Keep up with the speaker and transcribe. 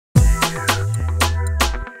To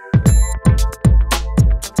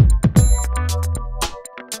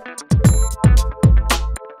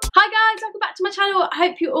my channel. I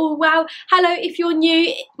hope you're all well. Hello, if you're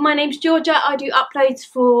new, my name's Georgia. I do uploads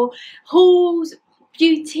for hauls,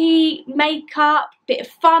 beauty, makeup, bit of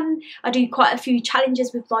fun. I do quite a few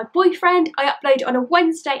challenges with my boyfriend. I upload on a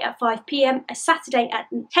Wednesday at 5 PM, a Saturday at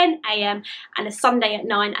 10 AM and a Sunday at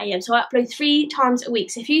 9 AM. So I upload 3 times a week.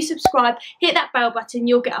 So if you subscribe, hit that bell button,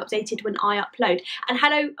 you'll get updated when I upload. And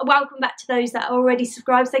hello, welcome back to those that are already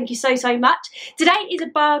subscribed. Thank you so much. Today is a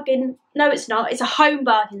bargain. No, it's not. It's a home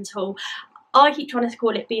bargains haul. I keep trying to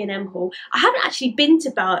call it B&M haul. I haven't actually been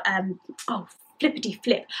to oh, flippity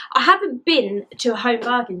flip. I haven't been to a Home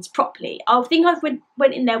Bargains properly. I think I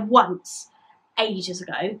went in there once, ages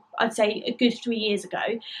ago. I'd say a good 3 years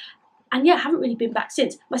ago. And yeah, I haven't really been back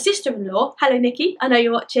since. My sister-in-law, hello Nikki, I know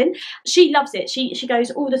you're watching, she loves it. She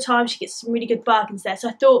goes all the time, she gets some really good bargains there. So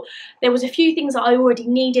I thought there was a few things that I already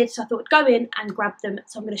needed, so I thought I'd go in and grab them.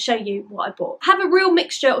 So I'm going to show you what I bought. I have a real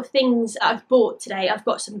mixture of things that I've bought today. I've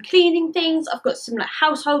got some cleaning things, I've got some like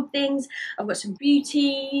household things, I've got some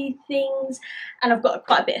beauty things, and I've got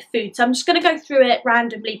quite a bit of food. So I'm just going to go through it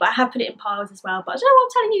randomly, but I have put it in piles as well. But I don't know why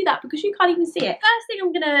I'm telling you that, because you can't even see it. First thing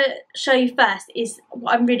I'm going to show you first is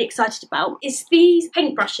what I'm really excited about, is these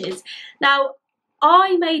paintbrushes. Now,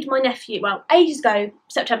 I made my nephew, well, ages ago,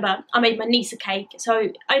 September, I made my niece a cake. So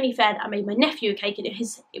only fair that I made my nephew a cake, and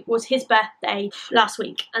it was his birthday last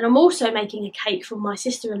week. And I'm also making a cake for my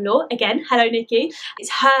sister-in-law. Again, hello Nikki. It's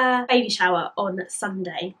her baby shower on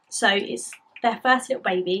Sunday. So it's their first little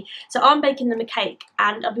baby, so I'm baking them a cake,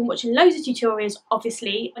 and I've been watching loads of tutorials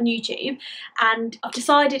obviously on YouTube, and I've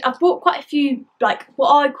decided I've bought quite a few like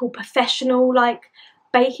what I call professional like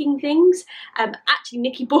baking things. Actually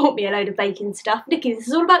Nikki bought me a load of baking stuff. Nikki, this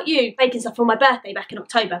is all about you. Baking stuff for my birthday back in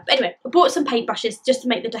October. But anyway, I bought some paintbrushes just to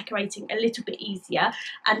make the decorating a little bit easier,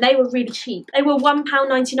 and they were really cheap. They were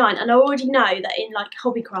 £1.99, and I already know that in like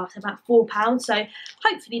Hobbycraft they're about £4, so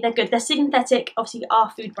hopefully they're good. They're synthetic, obviously our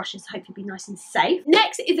food brushes, hopefully be nice and safe.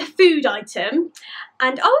 Next is a food item,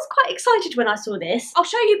 and I was quite excited when I saw this. I'll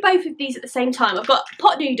show you both of these at the same time. I've got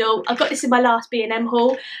pot noodle. I've got this in my last B&M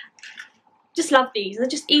haul. Just love these, they're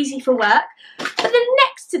just easy for work. But then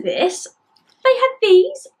next to this, they had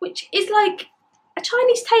these, which is like a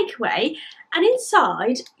Chinese takeaway, and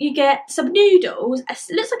inside you get some noodles. It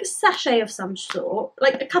looks like a sachet of some sort,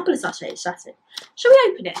 like a couple of sachets. Shall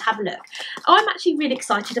we open it and have a look? I'm actually really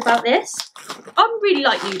excited about this. I really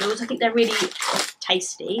like noodles, I think they're really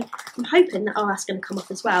tasty. I'm hoping that, oh, that's going to come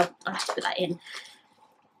off as well. I'll have to put that in.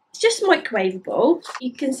 It's just microwavable.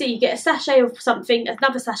 You can see you get a sachet of something,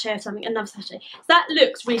 another sachet of something, another sachet. So that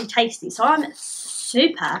looks really tasty. So I'm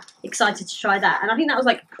super excited to try that. And I think that was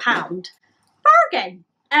like £1. Bargain.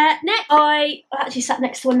 Next, I actually sat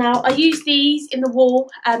next to one now. I use these in the wall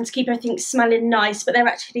to keep everything smelling nice, but they're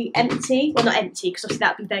actually empty. Well, not empty, because obviously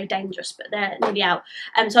that would be very dangerous, but they're nearly out.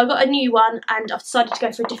 So I got a new one, and I've decided to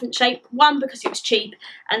go for a different shape. 1, because it was cheap,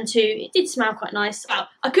 and 2, it did smell quite nice. Well,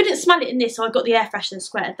 I couldn't smell it in this, so I got the air freshener and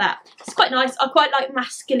squirted that. It's quite nice. I quite like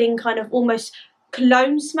masculine kind of almost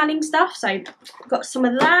cologne smelling stuff, so I've got some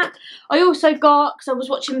of that. I also got, because I was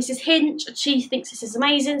watching Mrs. Hinch and she thinks this is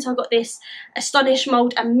amazing, so I got this Astonish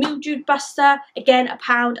Mould and Mildew Buster, again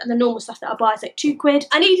 £1, and the normal stuff that I buy is like £2.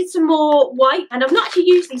 I needed some more wipe, and I've not actually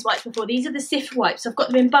used these wipes before. These are the Cif wipes. I've got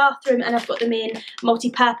them in bathroom and I've got them in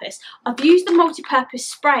multi-purpose. I've used the multi-purpose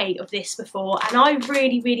spray of this before, and I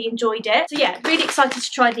really enjoyed it. So yeah, really excited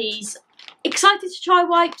to try these. Excited to try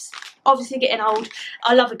wipes, obviously getting old.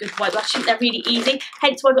 I love a good wipe, I think they're really easy,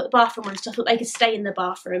 hence why I got the bathroom ones, so I thought they could stay in the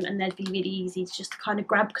bathroom and they'd be really easy to just kind of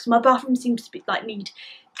grab, because my bathroom seems to be like need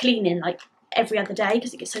cleaning like every other day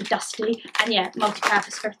because it gets so dusty. And yeah,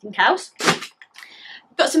 multi-purpose for everything else.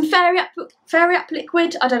 Got some Fairy Up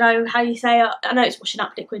liquid. I don't know how you say it. I know it's washing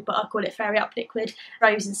up liquid, but I call it Fairy Up liquid.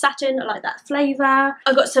 Rose and satin, I like that flavour.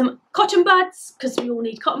 I got some cotton buds, because we all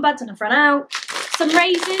need cotton buds and I've run out. Some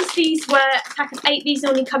razors. These were a pack of 8. These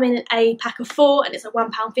only come in a pack of 4, and it's at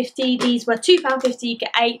 £1.50. These were £2.50, you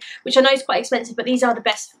get 8, which I know is quite expensive, but these are the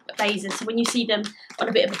best razors. So when you see them on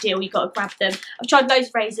a bit of a deal, you've got to grab them. I've tried loads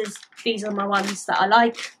of razors. These are my ones that I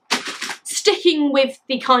like. Sticking with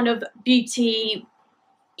the kind of beauty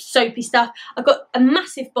soapy stuff, I've got a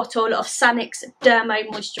massive bottle of Sanix Dermo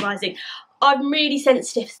Moisturising. I'm really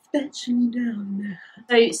sensitive, especially down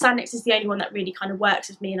there. So Sanix is the only one that really kind of works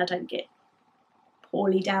with me, and I don't get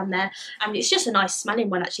poorly down there. And it's just a nice smelling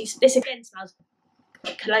one actually. So this again smells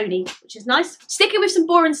like cologne, which is nice. Sticking with some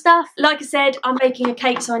boring stuff, like I said, I'm making a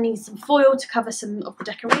cake, so I need some foil to cover some of the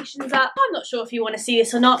decorations up. I'm not sure if you want to see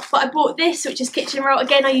this or not, but I bought this, which is kitchen roll.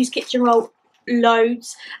 Again, I use kitchen roll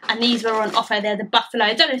loads, and these were on offer. They're the buffalo.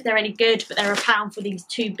 I don't know if they're any good, but they're £1 for these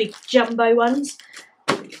 2 big jumbo ones.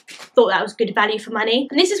 Thought that was good value for money.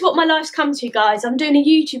 And this is what my life's come to, guys. I'm doing a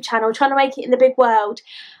YouTube channel, trying to make it in the big world,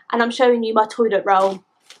 and I'm showing you my toilet roll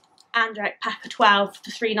Andrex pack of 12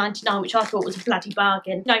 for £3.99, which I thought was a bloody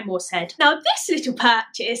bargain. No more said. Now, this little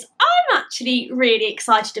purchase I'm actually really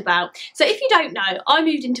excited about. So if you don't know, I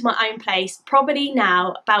moved into my own place probably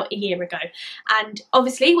now about a year ago, and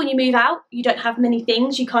obviously when you move out you don't have many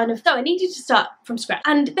things. You kind of, so I needed to start from scratch,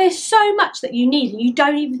 and there's so much that you need and you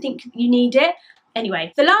don't even think you need it.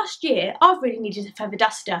 Anyway, the last year I've really needed a feather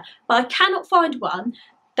duster, but I cannot find one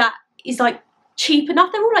that is like cheap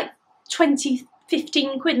enough. They're all like 20,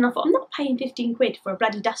 15 quid, and I thought, I'm not paying 15 quid for a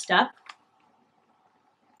bloody duster.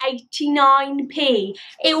 89p.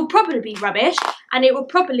 It will probably be rubbish, and it will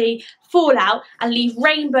probably fall out and leave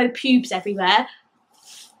rainbow pubes everywhere.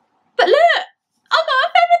 But look, I got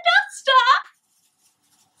a feather duster.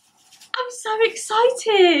 I'm so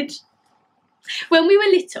excited. When we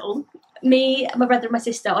were little, me, my brother and my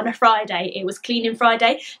sister, on a Friday, it was cleaning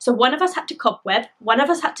Friday, so one of us had to cobweb, one of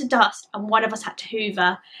us had to dust, and one of us had to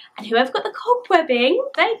hoover, and whoever got the cobwebbing,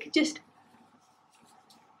 they could just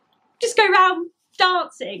go around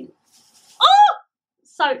dancing. Oh,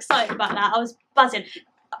 so excited about that. I was buzzing.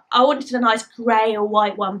 I wanted a nice grey or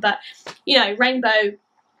white one, but you know, rainbow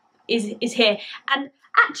is here. And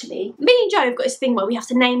actually, me and Joe have got this thing where we have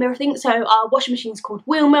to name everything. So our washing machine's called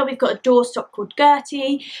Wilma, we've got a doorstop called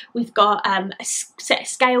Gertie, we've got a set of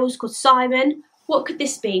scales called Simon. What could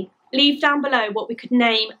this be? Leave down below what we could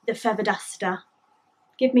name the feather duster.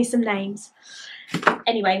 Give me some names.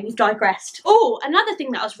 Anyway, we've digressed. Oh, another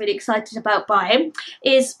thing that I was really excited about buying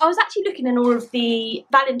is I was actually looking at all of the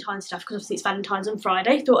Valentine's stuff, because obviously it's Valentine's on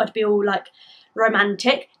Friday. Thought I'd be all like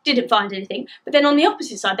romantic. Didn't find anything. But then on the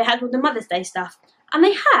opposite side, they had all the Mother's Day stuff. And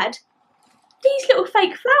they had these little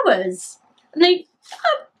fake flowers. And I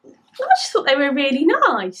just thought they were really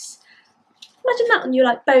nice. Imagine that on your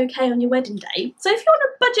like bouquet on your wedding day. So if you're on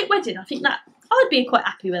a budget wedding, I think that I'd be quite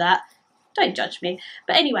happy with that. Don't judge me.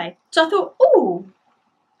 But anyway, so I thought, oh,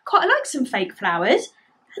 quite like some fake flowers.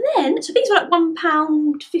 And then, so these were like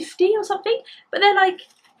 £1.50 or something. But they're like,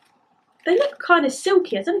 they look kind of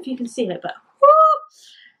silky. I don't know if you can see it, but whoo!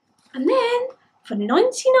 And then for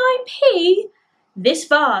 99p, this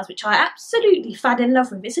vase, which I absolutely fell in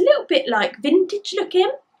love with. It's a little bit like vintage looking,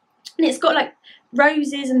 and it's got like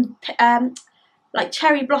roses and like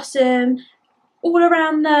cherry blossom all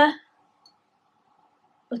around the, I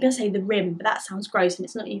was going to say the rim, but that sounds gross and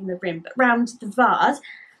it's not even the rim, but round the vase.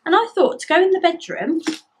 And I thought, to go in the bedroom,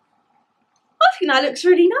 I think that looks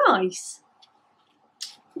really nice.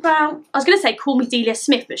 Well, I was going to say call me Delia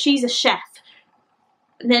Smith, but she's a chef.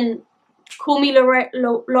 And then call me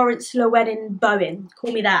Lawrence Llewellyn Bowen.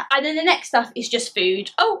 Call me that. And then the next stuff is just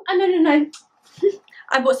food. Oh, no.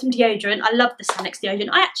 I bought some deodorant. I love the Sanex deodorant.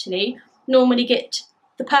 I actually normally get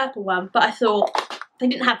the purple one, but I thought they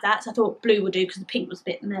didn't have that, so I thought blue would do because the pink was a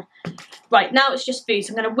bit meh. Right, now it's just food,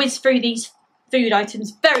 so I'm going to whiz through these food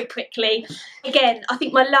items very quickly. Again, I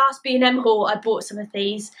think my last B&M haul, I bought some of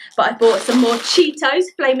these, but I bought some more Cheetos,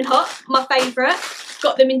 Flaming Hot, my favourite.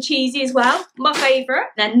 Got them in cheesy as well, my favourite.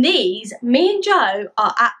 And these, me and Joe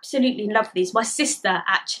are absolutely in love with these. My sister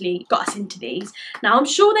actually got us into these. Now, I'm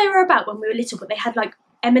sure they were about when we were little, but they had like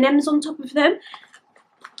M&Ms on top of them.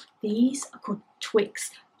 These are called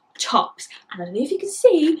Twix Tops. And I don't know if you can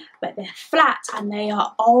see, but they're flat and they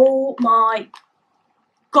are, oh my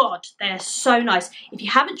God, they're so nice. If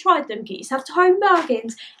you haven't tried them, get yourself to Home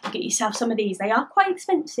Bargains and get yourself some of these. They are quite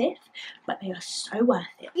expensive, but they are so worth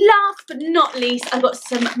it. Last but not least, I got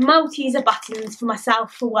some Malteser buttons for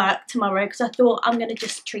myself for work tomorrow because I thought I'm going to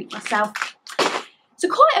just treat myself. So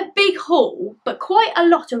quite a big haul, but quite a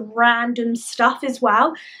lot of random stuff as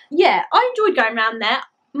well. Yeah, I enjoyed going around there.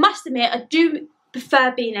 Must admit, I do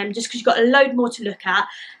prefer B&M just because you've got a load more to look at.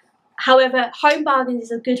 However, Home Bargains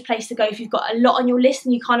is a good place to go if you've got a lot on your list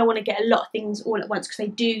and you kind of want to get a lot of things all at once, because they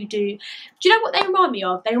do. Do you know what they remind me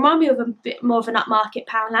of? They remind me of a bit more of an upmarket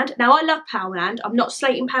Poundland. Now, I love Poundland. I'm not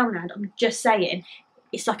slating Poundland. I'm just saying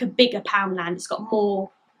it's like a bigger Poundland. It's got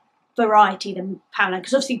more variety than Poundland,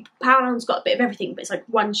 because obviously Poundland's got a bit of everything, but it's like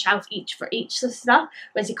one shelf each for each sort of stuff,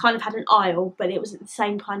 whereas it kind of had an aisle, but it wasn't the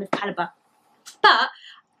same kind of calibre. But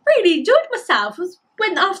really enjoyed myself. I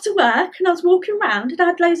went after work and I was walking around and I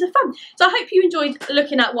had loads of fun. So I hope you enjoyed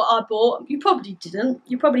looking at what I bought. You probably didn't.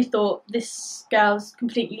 You probably thought this girl's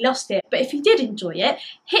completely lost it. But if you did enjoy it,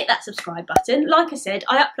 hit that subscribe button. Like I said,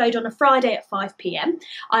 I upload on a Friday at 5 PM.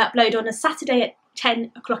 I upload on a Saturday at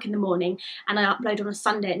 10 o'clock in the morning, and I upload on a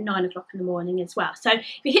Sunday at 9 o'clock in the morning as well. So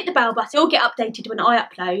if you hit the bell button, you'll get updated when I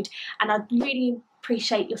upload, and I'd really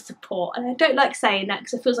appreciate your support. And I don't like saying that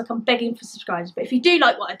because it feels like I'm begging for subscribers, but if you do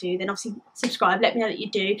like what I do, then obviously subscribe. Let me know that you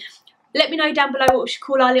do. Let me know down below what we should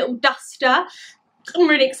call our little duster. I'm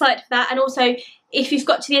really excited for that. And also, if you've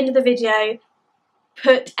got to the end of the video,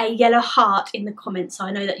 put a yellow heart in the comments so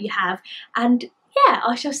I know that you have. And yeah,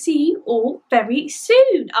 I shall see you all very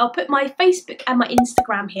soon. I'll put my Facebook and my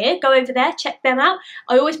Instagram here. Go over there, check them out.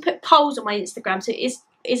 I always put polls on my Instagram, so it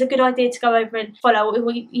is a good idea to go over and follow,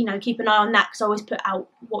 you know, keep an eye on that, because I always put out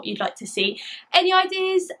what you'd like to see. Any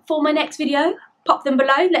ideas for my next video? Pop them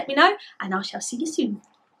below, let me know, and I shall see you soon.